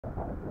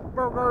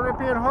Burger,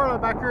 Rippy, and Harlow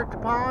back here at the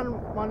pond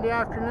Monday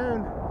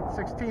afternoon,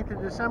 16th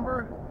of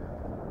December.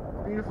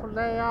 Beautiful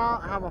day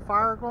out, have a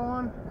fire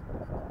going.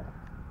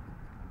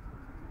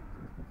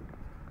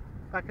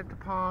 Back at the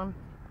pond.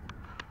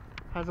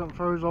 Hasn't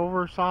froze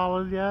over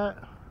solid yet.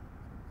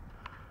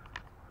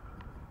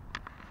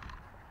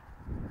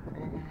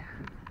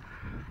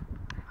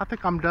 I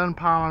think I'm done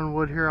piling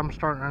wood here. I'm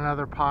starting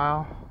another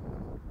pile.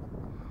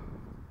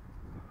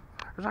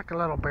 There's like a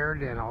little bear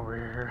den over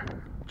here.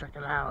 Check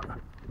it out. That's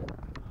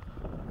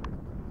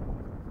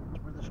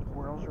where the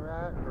squirrels are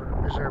at.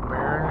 Or is there a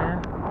bear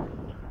in there?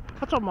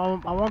 That's what my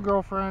one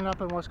girlfriend up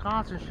in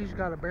Wisconsin, she's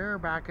got a bear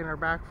back in her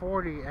back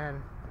 40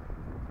 and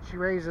she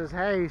raises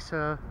hay,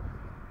 so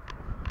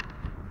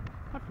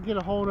I have to get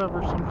a hold of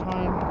her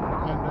sometime.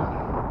 And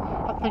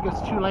I think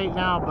it's too late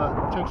now,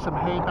 but take some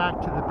hay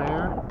back to the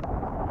bear.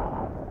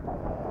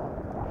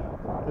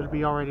 It'll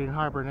be already in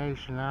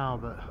hibernation now,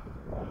 but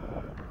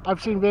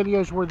I've seen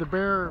videos where the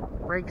bear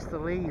breaks the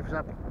leaves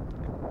up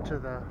to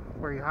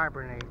where he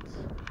hibernates.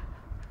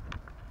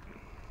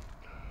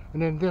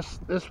 And then this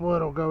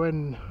wood will go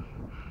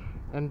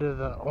onto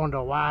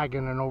the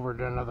wagon and over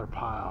to another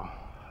pile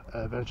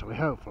eventually,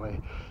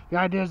 hopefully. The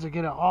idea is to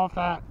get it off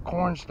that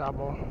corn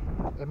stubble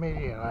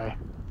immediately.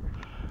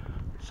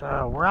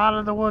 So we're out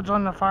of the woods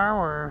on the fire.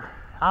 We're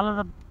out of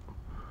the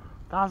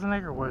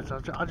 1,000-acre woods.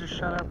 I'll just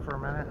shut up for a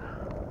minute.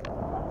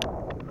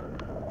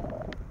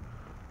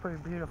 Pretty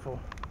beautiful.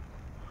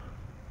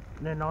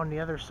 And then on the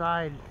other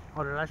side,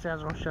 oh, did I say I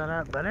was gonna shut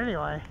up? But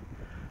anyway,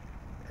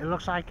 it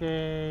looks like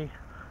where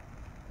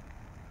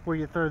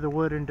you throw the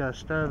wood into a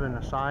stove in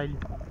the side.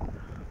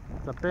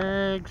 It's a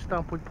big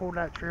stump. We pulled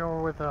that tree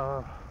over with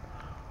the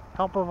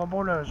help of a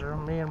bulldozer.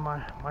 Me and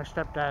my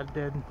stepdad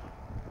did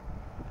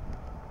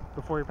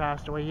before he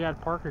passed away. He had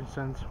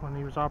Parkinson's when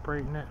he was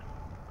operating it.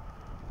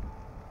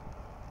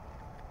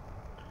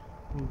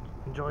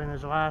 Enjoying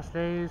his last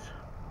days.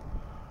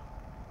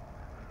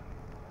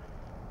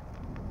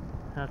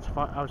 I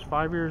was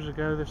 5 years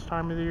ago this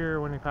time of the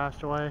year when he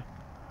passed away.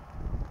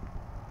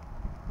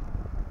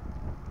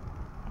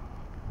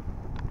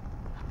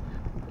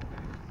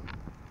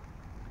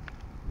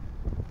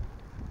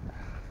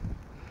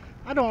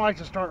 I don't like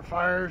to start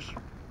fires.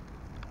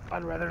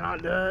 I'd rather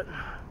not do it.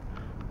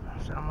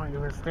 So I'm not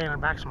even standing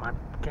back so my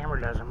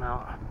camera doesn't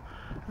melt.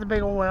 The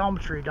big old elm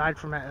tree died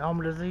from that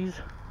elm disease.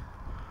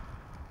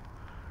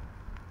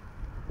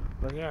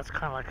 But yeah, it's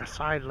kind of like a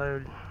side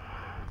load.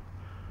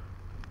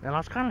 And I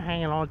was kind of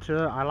hanging on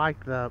to it. I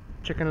like the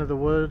chicken of the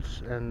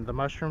woods and the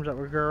mushrooms that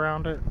would grow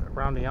around it,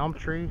 around the elm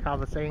tree, how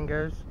the saying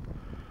goes.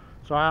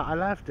 So I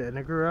left it and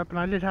it grew up, and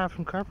I did have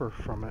some cover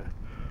from it.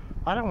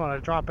 I don't want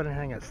to drop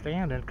anything that's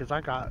standing because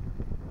I got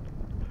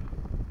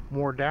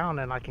more down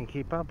than I can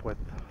keep up with,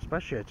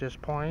 especially at this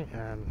point,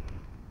 and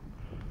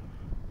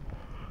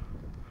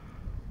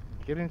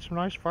getting some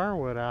nice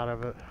firewood out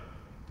of it.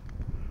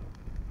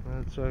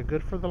 And it's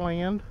good for the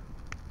land.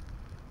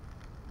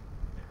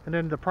 And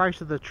then the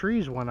price of the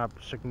trees went up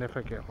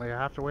significantly. I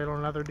have to wait on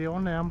another deal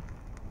on them.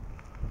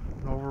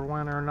 And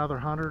overwinter another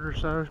 100 or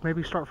so.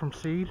 Maybe start from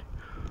seed.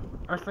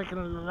 I was thinking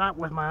of that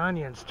with my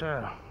onions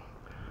too.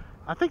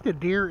 I think the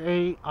deer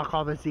ate, I'll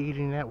call this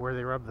eating it, where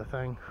they rub the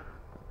thing.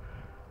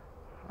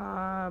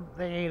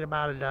 They ate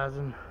about a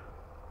dozen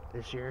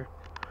this year.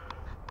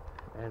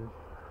 And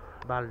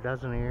about a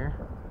dozen a year.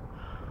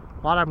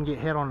 A lot of them get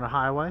hit on the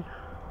highway.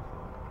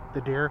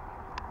 The deer.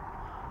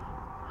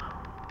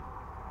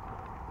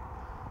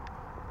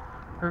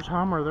 There's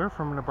Hummer. They're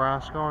from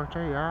Nebraska, aren't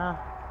they? Yeah.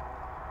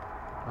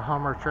 A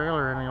Hummer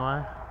trailer,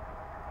 anyway.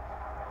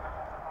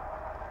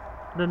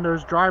 Then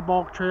there's dry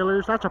bulk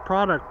trailers. That's a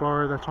product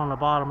blower that's on the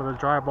bottom of the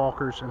dry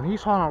bulkers. And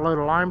he's hauling a load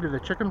of lime to the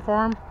chicken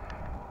farm.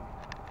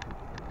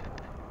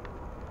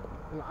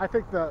 And I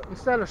think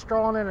instead of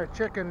strawing in a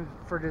chicken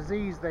for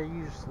disease, they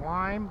use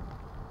lime.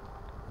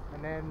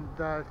 And then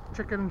the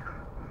chicken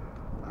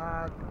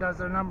does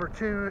a number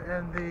 2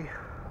 in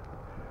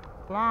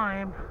the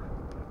lime.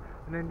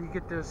 And then you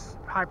get this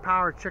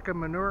high-powered chicken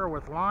manure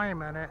with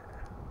lime in it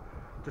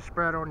to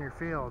spread on your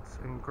fields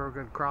and grow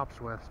good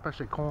crops with,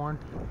 especially corn.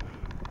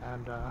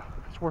 And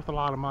it's worth a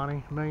lot of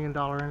money, $1 million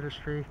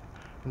industry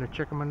in the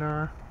chicken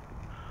manure.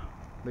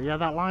 But yeah,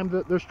 that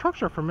lime, those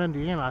trucks are from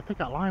Indiana. I think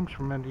that lime's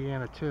from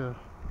Indiana too.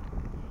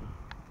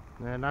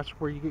 And that's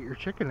where you get your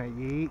chicken that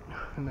you eat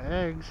and the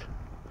eggs.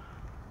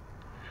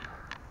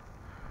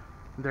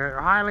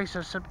 They're highly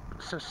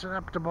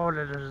susceptible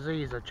to the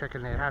disease of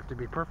chicken. They have to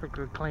be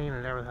perfectly clean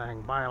and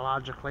everything,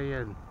 biologically,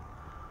 and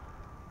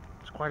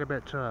it's quite a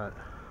bit to it.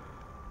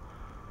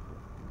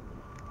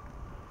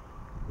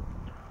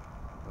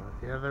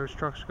 But yeah, those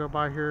trucks go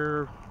by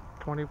here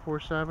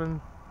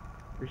 24/7,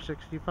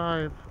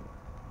 365.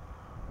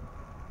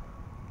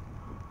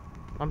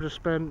 I'm just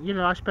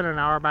I spend an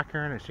hour back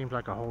here and it seems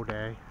like a whole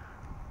day.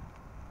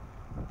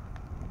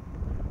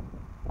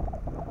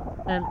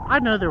 And I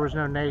know there was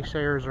no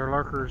naysayers or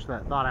lurkers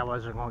that thought I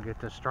wasn't going to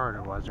get this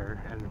started, was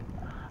there? And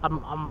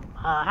I'm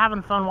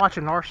having fun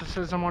watching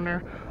narcissism on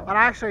there. I'd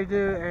actually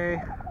do a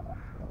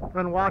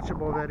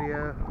unwatchable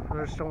video.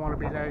 I just don't want to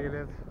be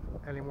negative.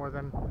 any more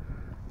than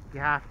you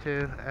have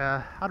to.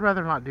 I'd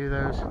rather not do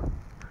those,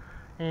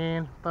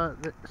 but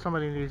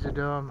somebody needs to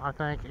do them, I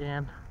think.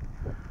 And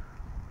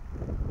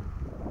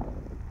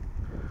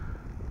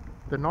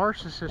the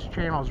narcissist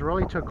channels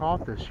really took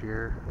off this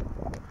year.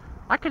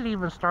 I could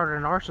even start a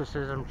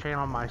narcissism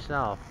channel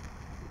myself.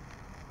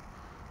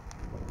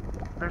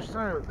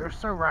 They're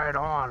so right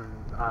on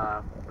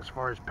as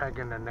far as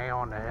pegging the nail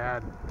on the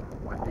head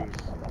with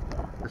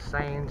the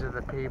sayings of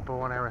the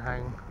people and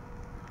everything,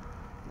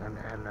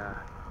 and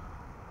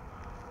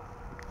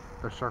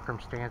the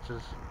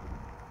circumstances.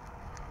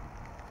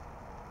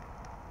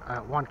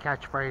 One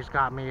catchphrase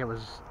got me. It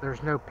was,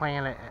 "There's no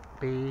planet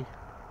B."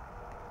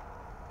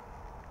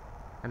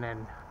 And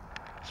then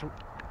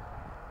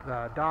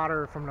the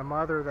daughter from the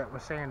mother that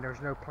was saying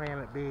there's no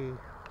planet B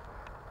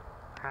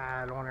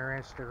had on her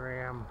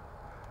Instagram,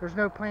 "There's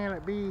no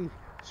planet B,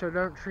 so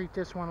don't treat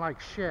this one like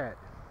shit."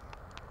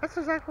 That's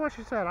exactly what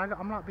she said.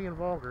 I'm not being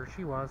vulgar.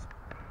 She was.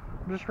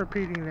 I'm just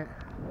repeating it.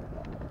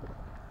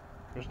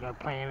 "There's no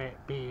planet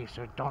B,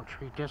 so don't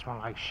treat this one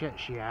like shit,"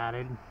 she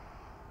added.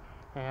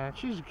 And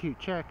she's a cute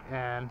chick,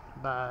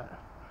 but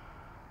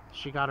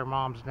she got her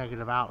mom's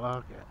negative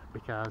outlook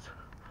because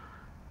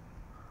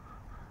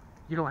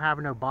you don't have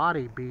no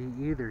body B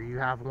either. You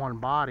have one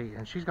body,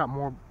 and she's got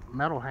more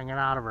metal hanging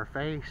out of her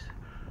face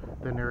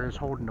than there is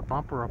holding the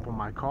bumper up on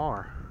my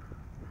car.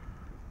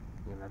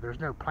 You know,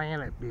 there's no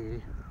planet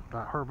B,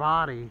 but her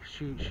body,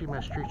 she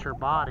mistreats her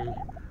body,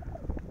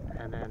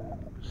 and then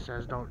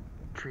says don't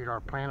treat our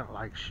planet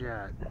like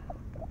shit.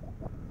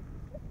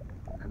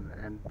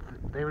 And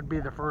they would be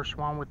the first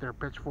one with their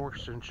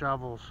pitchforks and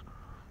shovels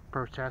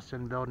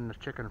protesting building a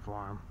chicken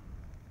farm.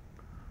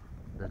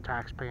 The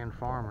tax-paying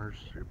farmers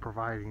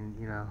providing,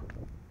 you know,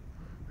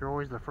 they're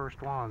always the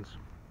first ones.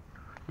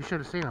 You should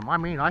have seen them. I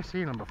mean, I've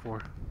seen them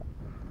before.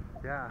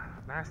 Yeah,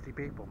 nasty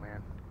people,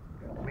 man.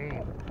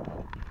 Mean.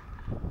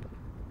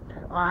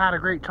 I had a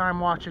great time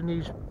watching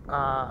these.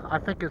 I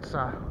think it's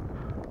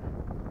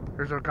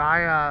there's a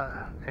guy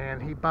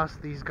and he busts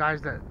these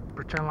guys that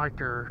pretend like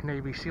they're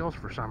Navy SEALs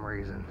for some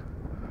reason,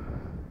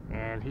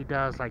 and he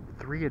does like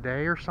 3 a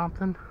day or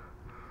something.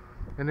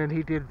 And then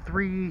he did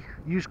 3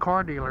 used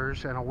car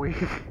dealers in a week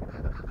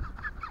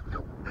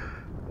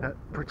that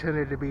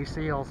pretended to be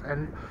SEALs,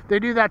 and they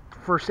do that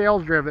for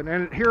sales driven.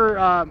 And here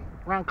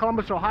around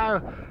Columbus,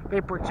 Ohio,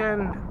 they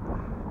pretend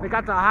they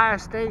got the Ohio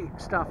State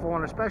stuff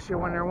on, especially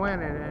when they're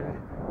winning,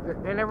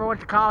 and they never went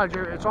to college.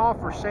 It's all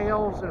for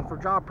sales and for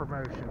job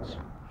promotions.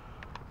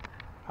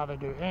 How they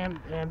do.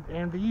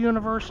 And the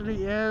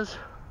university is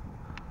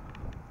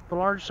the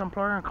largest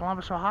employer in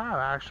Columbus, Ohio,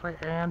 actually,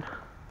 and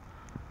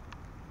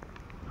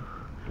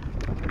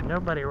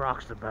nobody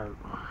rocks the boat.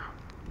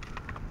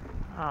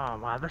 Oh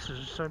wow, this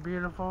is so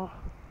beautiful.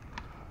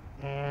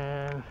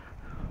 And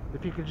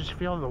if you could just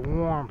feel the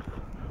warmth.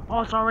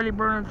 Oh, it's already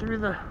burning through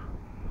the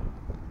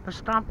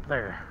stump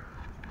there.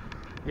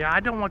 Yeah, I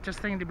don't want this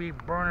thing to be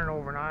burning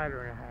overnight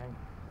or anything.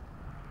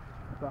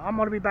 But I'm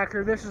gonna be back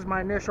here. This is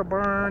my initial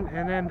burn,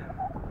 and then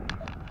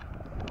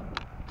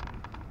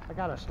I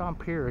got a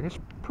stump here, and it's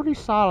pretty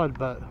solid,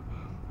 but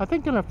I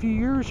think in a few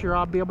years here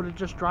I'll be able to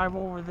just drive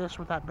over this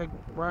with that big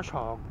brush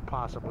hog,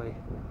 possibly.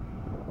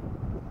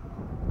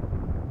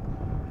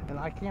 And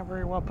I can't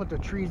very well put the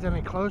trees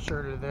any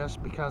closer to this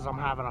because I'm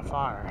having a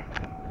fire.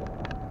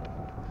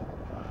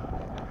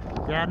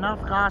 Yeah,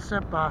 enough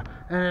gossip.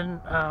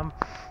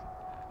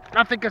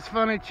 I think it's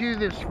funny too,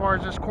 as far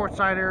as this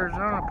Quartzsite,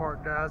 Arizona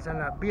part does, and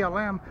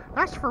BLM,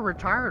 that's for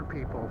retired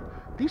people.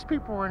 These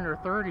people are in their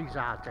 30s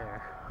out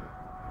there.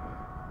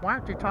 Why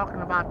aren't they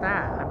talking about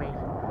that? I mean,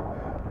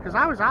 because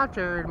I was out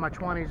there in my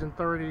 20s and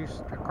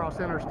 30s across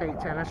Interstate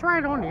 10. It's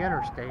right on the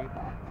interstate.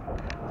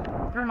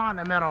 They're not in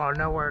the middle of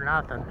nowhere,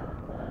 nothing.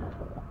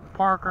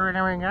 Parker and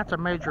everything, that's a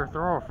major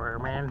thoroughfare,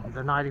 man,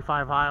 the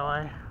 95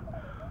 highway.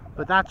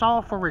 But that's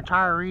all for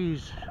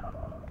retirees.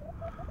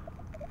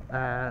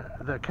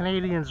 The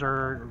Canadians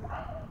are,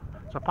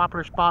 it's a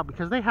popular spot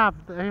because they have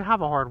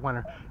a hard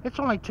winter. It's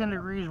only 10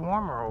 degrees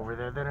warmer over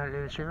there than it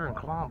is here in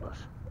Columbus,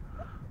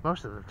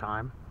 most of the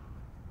time.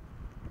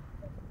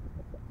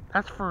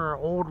 That's for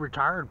old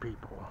retired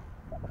people,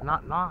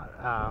 not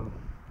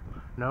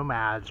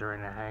nomads or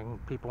anything.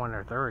 People in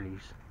their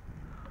 30s.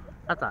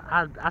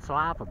 That's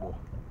laughable.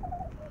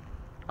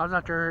 I was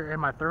out there in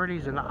my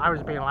 30s and I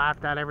was being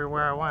laughed at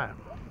everywhere I went.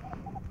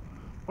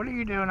 What are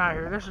you doing out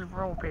here? This is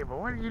for old people.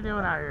 What are you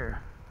doing out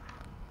here?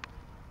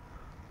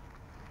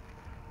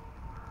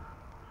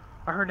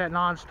 I heard that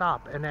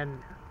non-stop, and then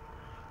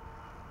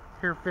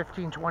here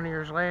 15, 20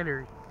 years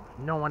later,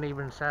 no one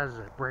even says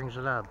it, brings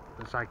it up.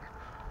 It's like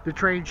the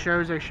trade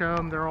shows, they show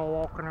them, they're all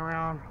walking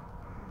around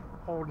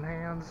holding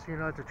hands, you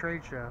know, at the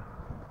trade show.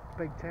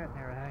 Big tent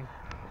and everything.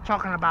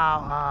 Talking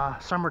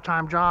about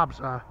summertime jobs.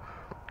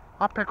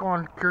 I'll pick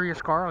on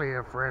Curious Carly,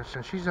 for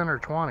instance. She's in her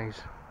 20s.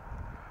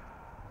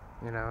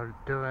 You know,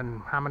 doing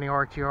how many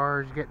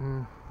RTRs,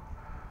 getting,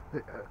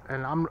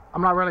 and I'm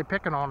not really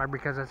picking on her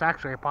because it's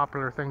actually a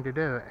popular thing to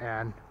do,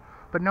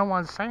 but no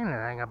one's saying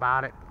anything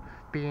about it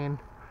being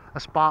a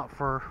spot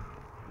for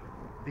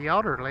the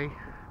elderly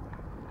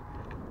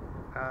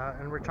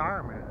in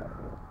retirement.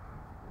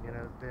 You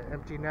know, the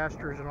empty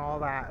nesters and all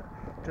that.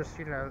 Just,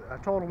 you know, a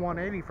total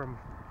 180 from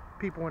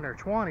people in their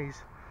 20s.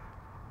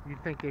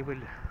 You'd think they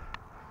would.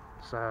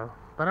 So,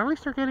 but at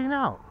least they're getting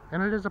out,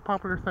 and it is a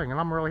popular thing, and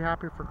I'm really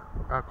happy for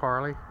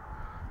Carly.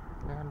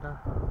 And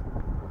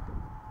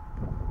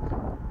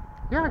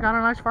yeah, I got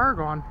a nice fire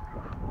going.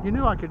 You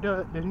knew I could do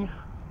it, didn't you?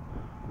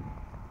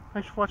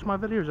 Thanks for watching my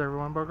videos,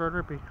 everyone. Bogart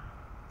Rippy.